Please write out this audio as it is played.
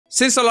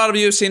Since a lot of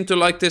you seem to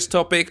like this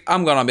topic,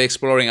 I'm gonna be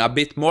exploring a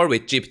bit more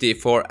with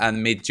GPT-4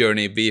 and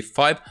Midjourney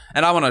V5,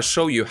 and I wanna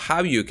show you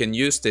how you can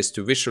use this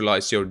to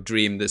visualize your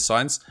dream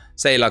designs,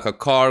 say like a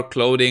car,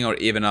 clothing, or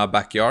even a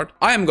backyard.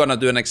 I am gonna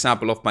do an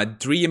example of my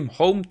dream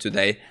home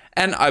today,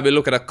 and I will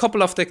look at a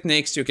couple of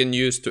techniques you can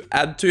use to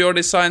add to your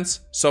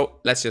designs, so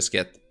let's just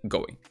get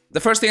going. The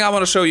first thing I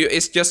want to show you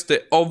is just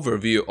the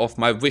overview of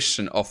my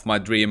vision of my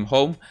dream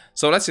home.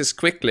 So let's just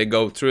quickly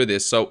go through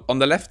this. So on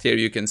the left here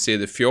you can see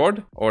the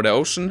fjord or the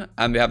ocean,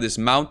 and we have this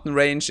mountain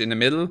range in the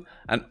middle,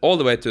 and all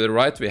the way to the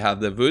right we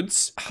have the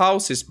woods.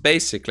 House is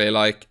basically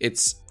like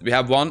we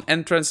have one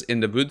entrance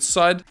in the woods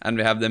side, and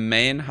we have the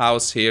main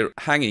house here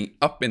hanging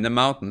up in the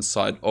mountain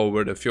side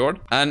over the fjord.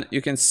 And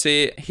you can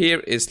see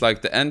here is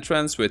like the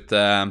entrance with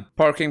the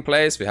parking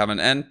place. We have an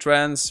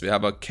entrance, we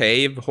have a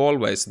cave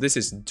hallway. So this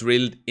is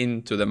drilled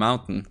into the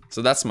mountain.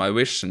 So that's my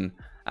vision.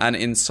 And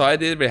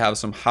inside it we have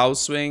some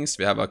house wings,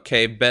 we have a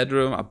cave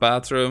bedroom, a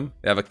bathroom,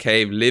 we have a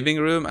cave living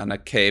room and a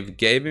cave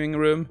gaming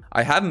room.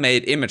 I have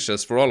made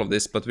images for all of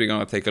this, but we're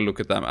gonna take a look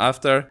at them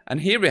after.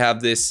 And here we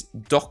have this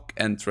dock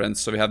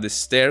entrance, so we have this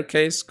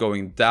staircase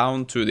going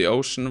down to the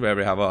ocean where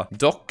we have a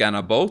dock and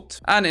a boat.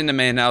 And in the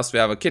main house we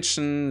have a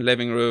kitchen,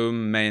 living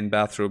room, main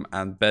bathroom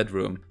and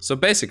bedroom. So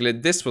basically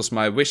this was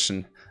my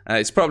vision.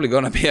 It's probably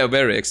gonna be a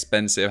very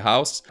expensive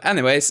house.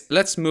 Anyways,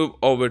 let's move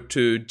over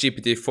to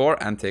GPT-4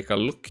 and take a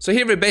look. So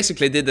here we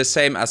basically did the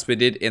same as we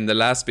did in the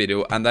last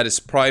video, and that is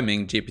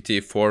priming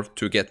GPT-4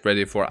 to get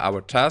ready for our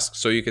task.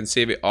 So you can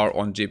see we are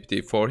on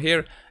GPT-4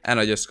 here, and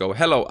I just go,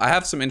 hello, I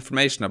have some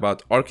information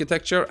about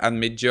architecture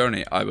and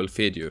Midjourney I will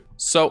feed you.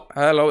 So,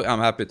 hello, I'm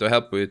happy to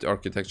help with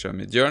architecture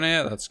and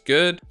Midjourney, that's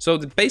good. So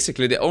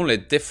basically the only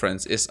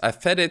difference is I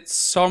fed it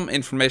some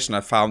information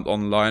I found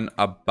online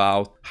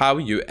about how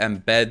you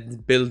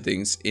embed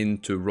buildings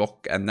into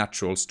rock and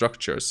natural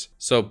structures.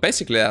 So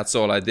basically that's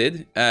all I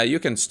did. You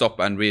can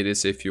stop and read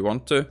this if you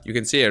want to. You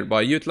can see here,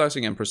 by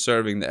utilizing and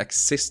preserving the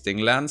existing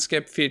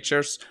landscape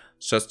features,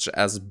 such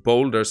as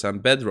boulders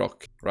and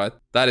bedrock, right?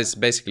 That is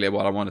basically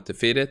what I wanted to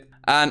feed it.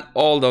 And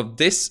all of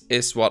this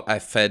is what I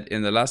fed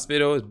in the last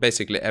video. It's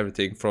basically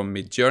everything from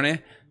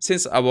Midjourney.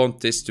 Since I want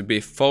this to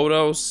be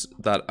photos,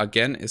 that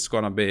again is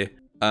gonna be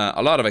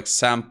a lot of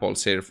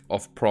examples here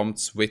of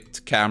prompts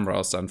with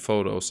cameras and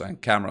photos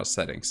and camera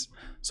settings.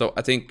 So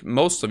I think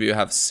most of you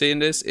have seen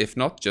this. If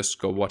not,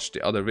 just go watch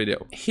the other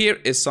video. Here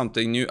is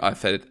something new I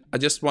fed it. I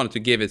just wanted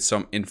to give it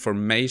some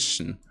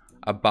information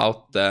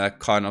about the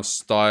kind of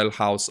style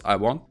house I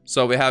want.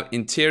 So we have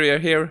interior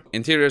here.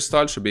 Interior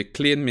style should be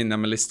clean,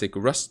 minimalistic,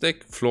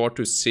 rustic, floor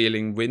to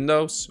ceiling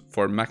windows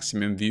for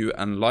maximum view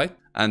and light.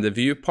 And the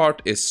view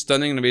part is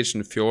stunning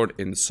Norwegian fjord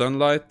in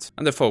sunlight.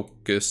 And the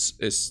focus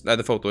is,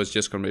 the photo is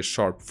just gonna be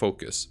sharp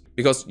focus.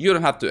 Because you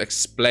don't have to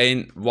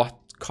explain what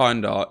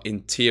kind of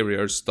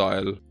interior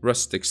style,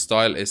 rustic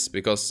style is,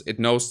 because it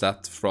knows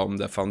that from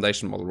the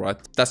foundation model, right?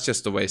 That's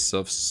just a waste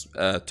of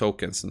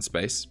tokens and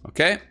space.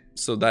 Okay.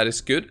 So that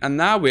is good. And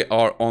now we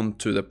are on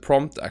to the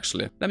prompt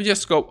actually. Let me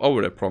just go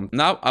over the prompt.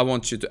 Now I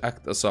want you to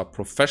act as a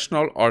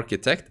professional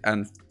architect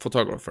and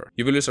photographer.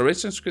 You will use a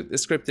rich and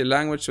descriptive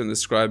language when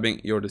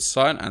describing your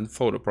design and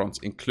photo prompts,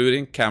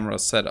 including camera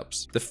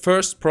setups. The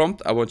first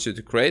prompt I want you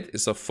to create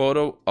is a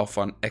photo of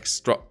an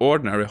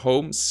extraordinary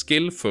home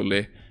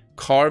skillfully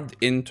carved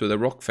into the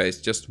rock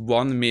face just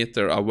 1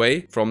 meter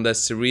away from the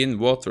serene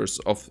waters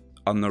of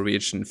a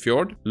Norwegian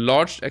fjord.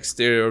 Large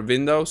exterior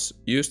windows,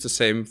 use the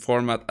same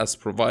format as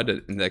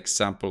provided in the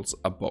examples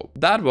above.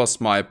 That was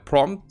my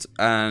prompt,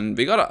 and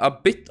we got a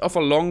bit of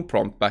a long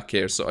prompt back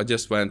here, so I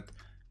just went,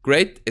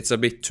 great, it's a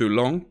bit too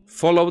long.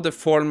 Follow the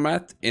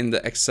format in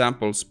the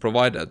examples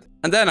provided.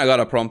 And then I got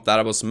a prompt that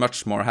I was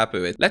much more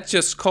happy with. Let's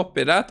just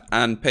copy that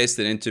and paste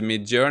it into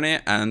Midjourney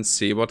and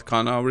see what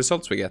kind of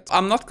results we get.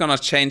 I'm not gonna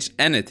change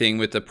anything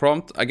with the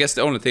prompt. I guess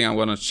the only thing I'm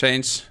gonna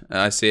change,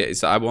 I see,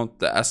 is I want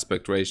the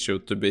aspect ratio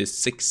to be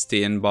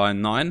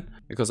 16:9,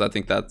 because I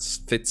think that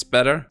fits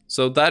better.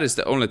 So that is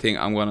the only thing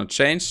I'm gonna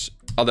change.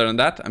 Other than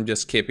that, I'm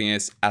just keeping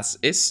it as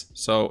is.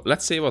 So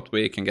let's see what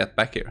we can get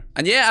back here.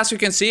 And yeah, as you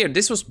can see here,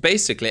 this was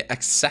basically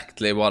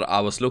exactly what I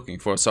was looking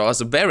for. So I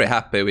was very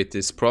happy with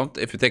this prompt.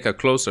 If you take a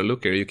closer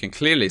look here, you can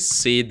clearly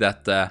see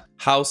that the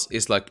house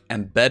is like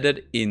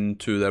embedded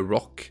into the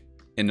rock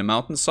in the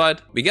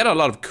mountainside. We get a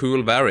lot of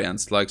cool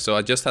variants, like, so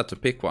I just had to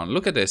pick one.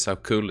 Look at this, how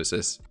cool this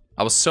is.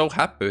 I was so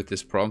happy with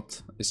this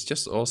prompt. It's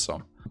just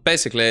awesome.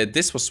 Basically,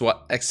 this was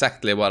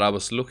exactly what I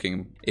was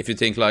looking. If you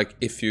think like,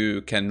 if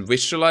you can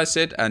visualize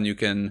it and you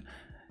can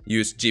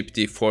use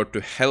GPT-4 to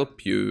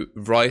help you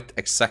write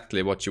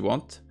exactly what you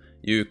want,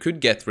 you could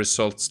get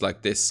results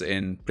like this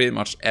in pretty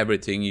much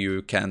everything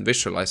you can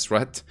visualize,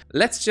 right?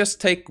 Let's just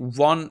take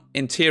one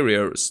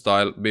interior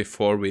style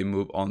before we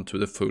move on to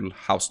the full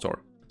house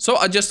tour. So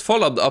I just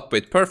followed up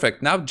with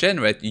perfect. Now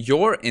generate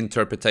your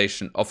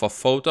interpretation of a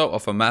photo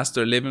of a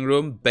master living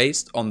room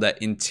based on the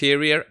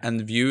interior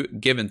and view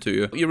given to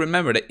you. You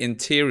remember the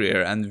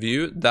interior and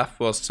view, that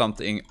was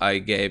something I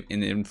gave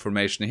in the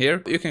information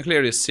here. You can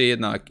clearly see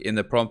like in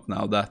the prompt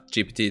now that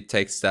GPT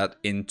takes that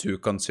into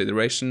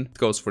consideration. It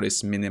goes for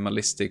this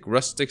minimalistic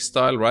rustic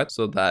style, right?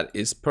 So that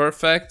is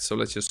perfect. So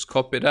let's just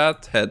copy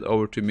that, head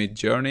over to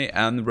Midjourney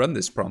and run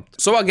this prompt.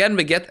 So again,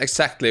 we get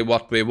exactly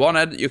what we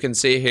wanted. You can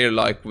see here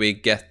like we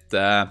get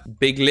the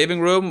big living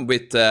room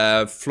with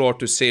floor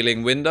to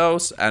ceiling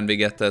windows, and we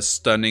get a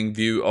stunning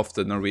view of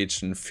the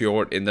Norwegian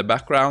fjord in the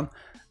background.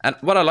 And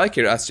what I like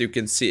here, as you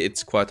can see,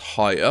 it's quite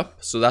high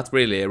up, so that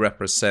really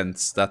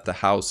represents that the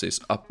house is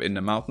up in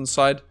the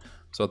mountainside.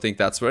 So I think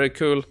that's very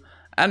cool.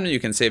 And you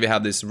can see we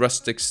have this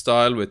rustic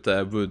style with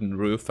the wooden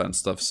roof and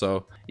stuff.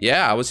 So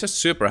yeah, I was just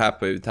super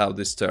happy with how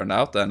this turned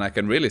out. And I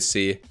can really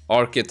see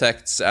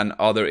architects and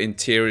other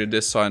interior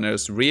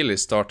designers really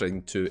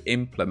starting to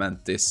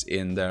implement this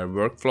in their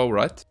workflow,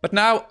 right? But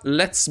now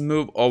let's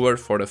move over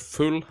for the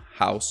full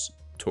house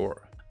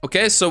tour.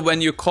 Okay, so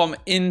when you come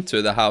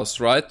into the house,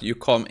 right, you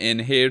come in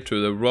here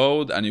to the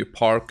road and you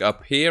park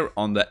up here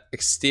on the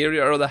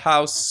exterior of the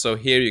house. So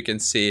here you can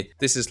see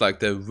this is like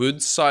the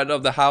wood side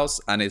of the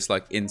house and it's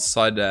like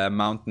inside the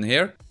mountain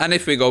here. And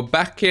if we go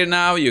back here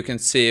now, you can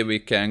see we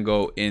can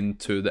go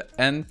into the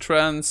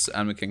entrance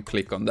and we can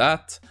click on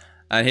that.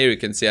 And here you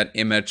can see an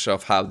image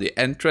of how the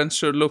entrance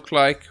should look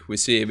like. We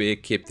see we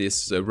keep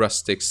this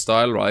rustic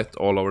style, right,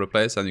 all over the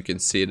place. And you can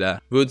see the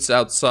woods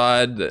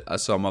outside,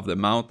 some of the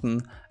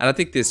mountain. And I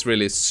think this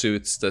really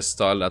suits the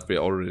style that we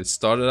already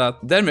started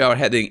at. Then we are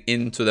heading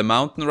into the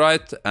mountain,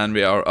 right? And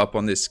we are up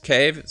on this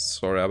cave.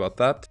 Sorry about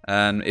that.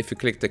 And if you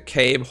click the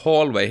cave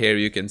hallway here,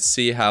 you can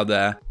see how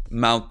the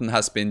mountain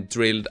has been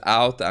drilled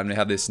out. And we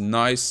have this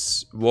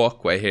nice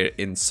walkway here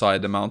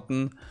inside the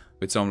mountain,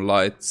 with some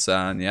lights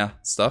and yeah,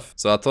 stuff.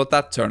 So I thought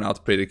that turned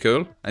out pretty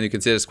cool. And you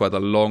can see there's quite a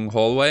long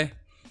hallway.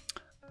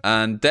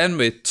 And then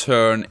we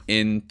turn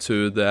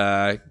into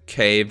the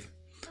cave.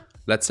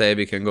 Let's say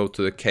we can go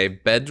to the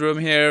cave bedroom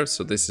here.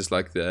 So this is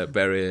like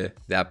the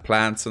they have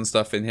plants and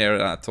stuff in here.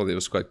 And I thought it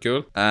was quite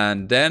cool.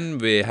 And then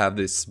we have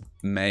this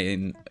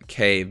main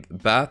cave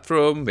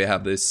bathroom. We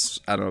have this,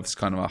 I don't know if it's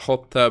kind of a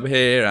hot tub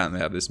here. And we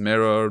have this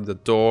mirror, the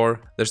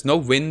door. There's no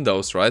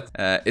windows, right?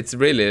 It's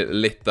really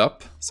lit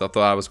up. So I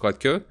thought that was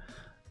quite cool.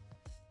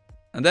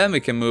 And then we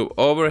can move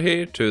over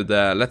here to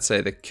the, let's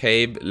say, the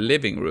cave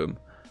living room.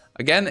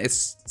 Again,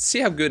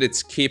 see how good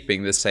it's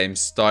keeping the same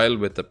style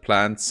with the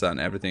plants and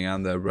everything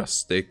and the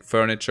rustic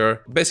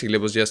furniture. Basically,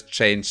 it was just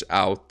changed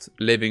out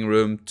living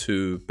room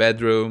to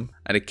bedroom,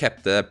 and it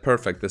kept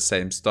the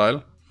same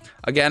style.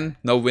 Again,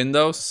 no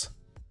windows.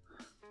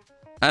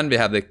 And we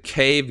have the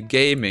cave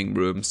gaming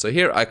room. So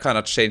here I kind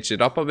of changed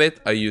it up a bit.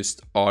 I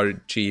used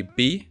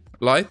RGB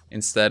light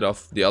instead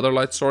of the other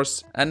light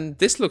source, and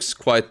this looks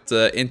quite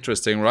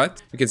interesting,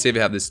 right? You can see we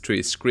have these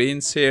 3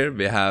 screens here.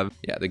 We have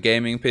the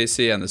gaming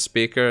PC and the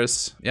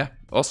speakers. Yeah,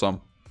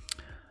 awesome.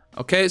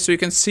 Okay, so you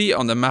can see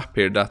on the map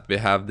here that we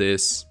have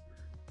this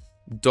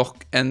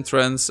dock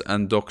entrance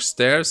and dock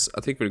stairs.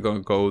 I think we're going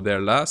to go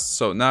there last.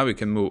 So now we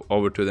can move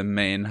over to the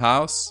main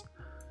house,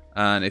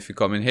 and if you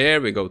come in here,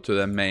 we go to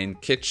the main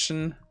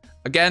kitchen.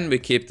 Again, we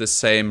keep the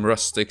same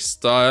rustic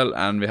style,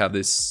 and we have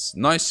this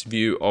nice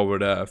view over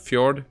the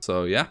fjord.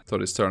 So yeah, thought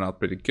this turned out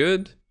pretty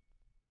good.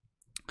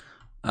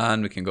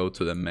 And we can go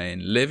to the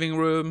main living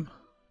room.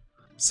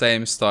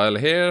 Same style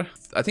here.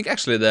 I think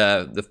actually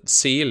the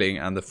ceiling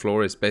and the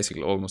floor is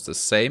basically almost the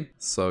same.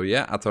 So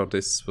yeah, I thought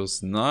this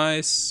was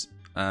nice.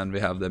 And we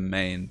have the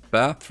main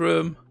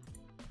bathroom.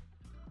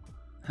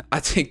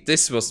 I think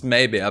this was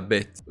maybe a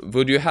bit...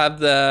 Would you have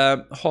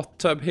the hot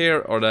tub here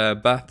or the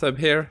bathtub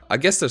here? I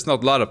guess there's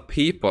not a lot of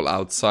people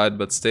outside,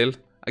 but still.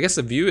 I guess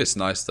the view is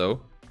nice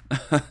though.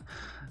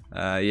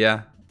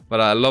 Yeah,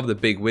 but I love the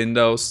big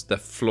windows, the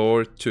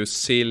floor to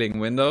ceiling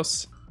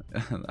windows.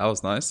 That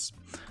was nice.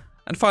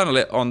 And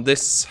finally, on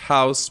this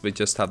house, we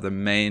just have the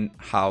main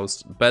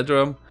house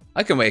bedroom.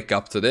 I can wake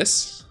up to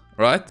this.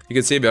 Right, you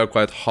can see we are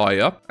quite high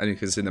up, and you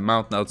can see the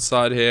mountain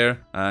outside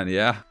here. And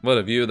yeah, what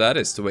a view that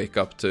is to wake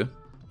up to.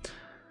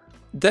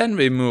 Then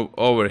we move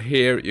over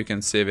here. You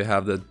can see we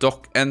have the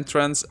dock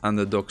entrance and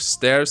the dock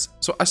stairs.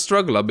 So I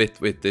struggle a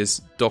bit with this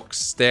dock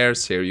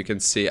stairs here. You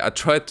can see I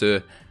tried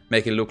to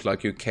make it look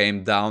like you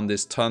came down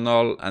this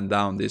tunnel and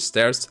down these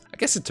stairs. I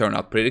guess it turned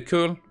out pretty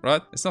cool,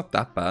 right? It's not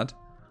that bad.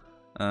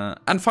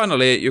 And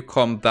finally, you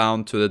come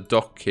down to the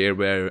dock here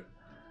where,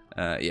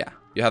 yeah,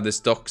 you have this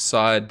dock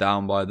side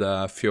down by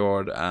the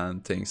fjord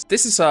and things.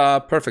 This is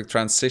a perfect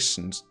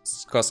transition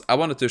because I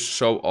wanted to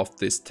show off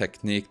this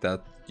technique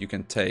that you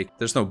can take.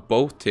 There's no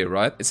boat here,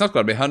 right? It's not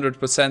gonna be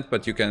 100%,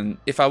 but you can,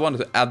 if I wanted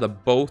to add a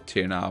boat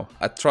here now,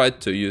 I tried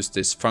to use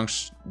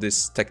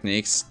these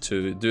techniques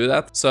to do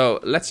that. So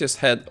let's just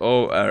head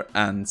over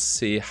and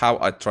see how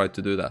I tried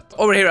to do that.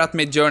 Over here at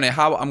Midjourney,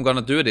 how I'm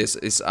gonna do this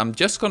is I'm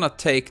just gonna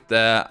take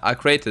I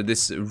created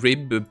this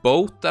rib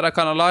boat that I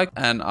kind of like,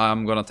 and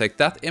I'm gonna take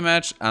that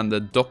image and the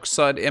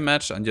dockside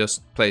image and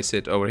just place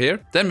it over here.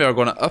 Then we are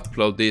gonna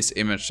upload these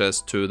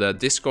images to the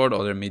Discord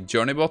or the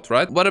Midjourney bot,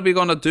 right? What we're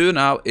gonna do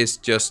now is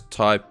just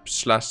type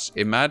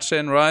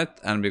 /imagine, right?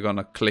 And we're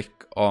gonna click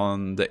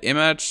on the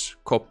image,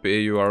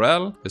 copy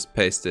URL, just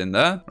paste in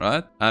there,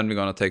 right? And we're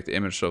gonna take the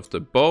image of the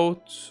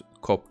boat,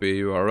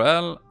 copy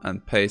URL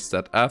and paste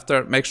that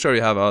after. Make sure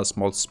you have a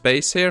small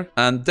space here.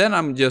 And then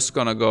I'm just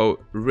gonna go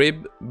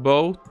rib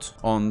boat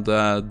on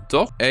the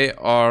dock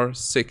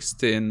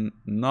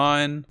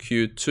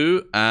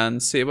AR169Q2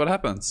 and see what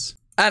happens.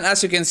 And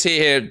as you can see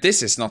here,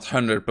 this is not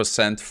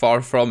 100%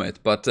 far from it,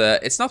 but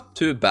it's not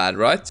too bad,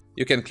 right?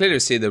 You can clearly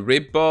see the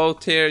rib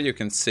boat here. You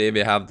can see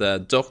we have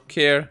the dock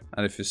here.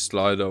 And if you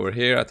slide over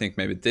here, I think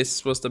maybe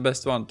this was the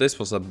best one. This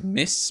was a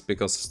miss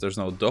because there's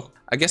no dock.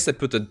 I guess they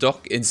put the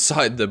dock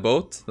inside the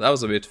boat. That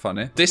was a bit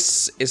funny.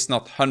 This is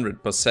not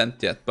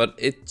 100% yet, but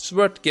it's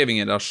worth giving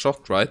it a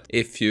shot, right?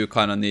 If you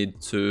kind of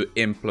need to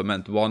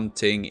implement one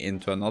thing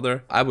into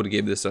another, I would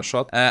give this a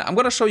shot. I'm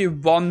going to show you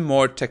one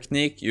more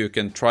technique you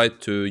can try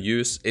to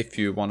use if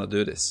you want to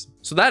do this.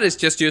 So that is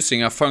just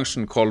using a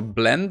function called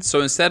blend. So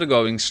instead of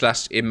going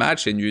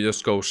 /imagine, you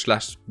just go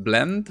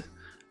 /blend.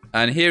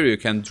 And here you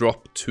can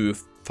drop two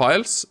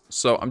files.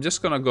 So I'm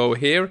just gonna go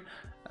here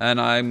and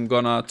I'm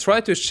gonna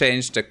try to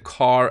change the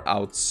car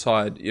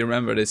outside. You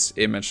remember this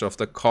image of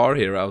the car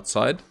here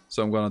outside?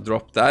 So I'm gonna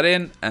drop that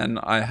in and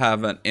I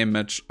have an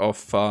image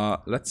of,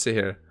 let's see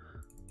here,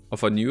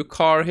 of a new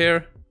car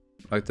here,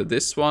 like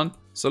this one.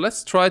 So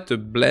let's try to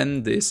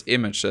blend these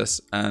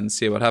images and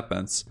see what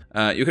happens.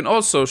 You can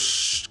also,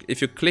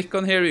 if you click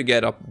on here, you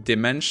get up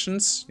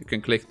dimensions. You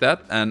can click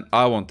that and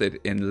I want it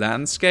in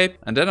landscape.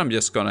 And then I'm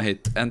just gonna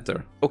hit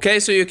enter. Okay,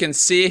 so you can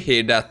see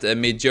here that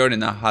Midjourney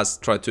now has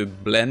tried to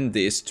blend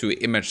these two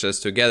images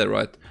together,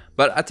 right?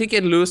 But I think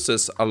it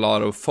loses a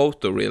lot of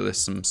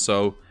photorealism.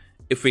 So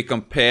if we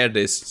compare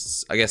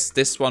this, I guess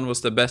this one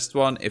was the best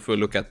one. If we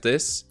look at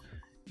this,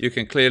 you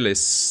can clearly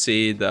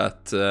see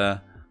that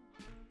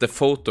the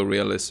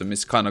photorealism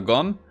is kind of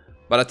gone,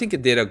 but I think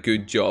it did a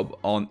good job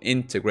on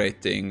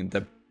integrating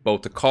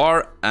both the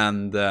car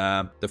and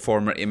the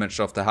former image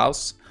of the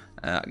house.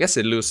 I guess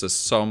it loses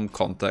some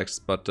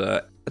context, but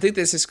I think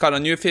this is kind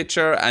of new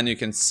feature and you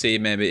can see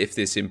maybe if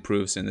this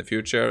improves in the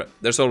future.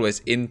 There's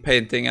always in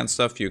painting and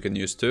stuff you can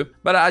use too,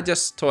 but I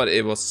just thought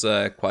it was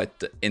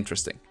quite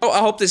interesting. So I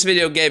hope this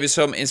video gave you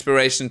some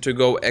inspiration to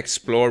go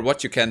explore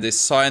what you can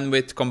design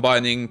with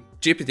combining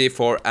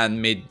GPT-4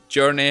 and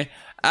Midjourney.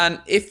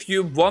 And if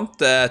you want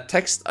the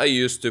text I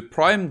used to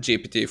prime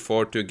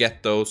GPT-4 to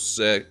get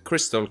those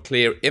crystal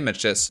clear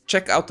images,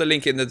 check out the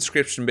link in the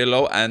description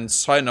below and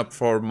sign up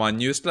for my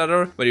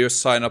newsletter. When you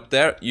sign up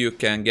there, you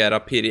can get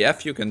a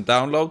PDF you can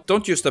download.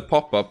 Don't use the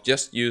pop-up,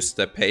 just use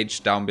the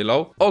page down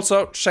below.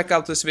 Also, check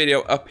out this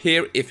video up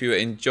here if you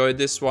enjoyed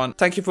this one.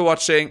 Thank you for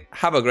watching,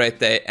 have a great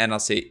day, and I'll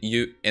see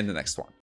you in the next one.